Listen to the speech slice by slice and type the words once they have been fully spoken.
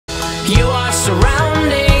You are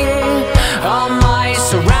surrounding all my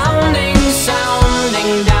surroundings,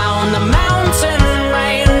 sounding down the mountain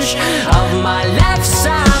range of my left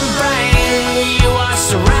side brain. You are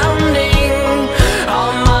surrounding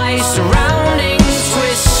all my surroundings,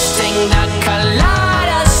 twisting the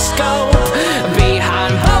kaleidoscope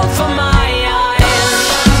behind both of my eyes.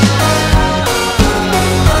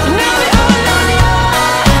 Now they all on the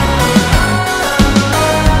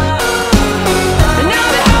now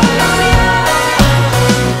they all on the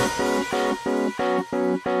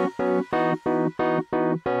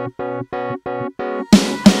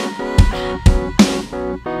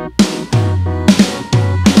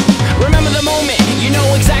Remember the moment, you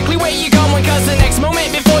know exactly where you're going, cause the next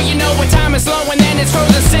moment before you know what time is slow, and then it's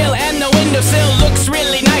frozen still, and the windowsill looks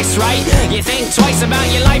really nice, right? You think twice about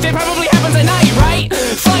your life, it probably happens at night, right?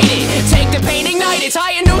 Fight it, take the pain, ignite it,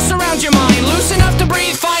 tie a noose around your mind, loose enough to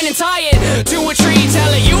breathe, fine and tie it.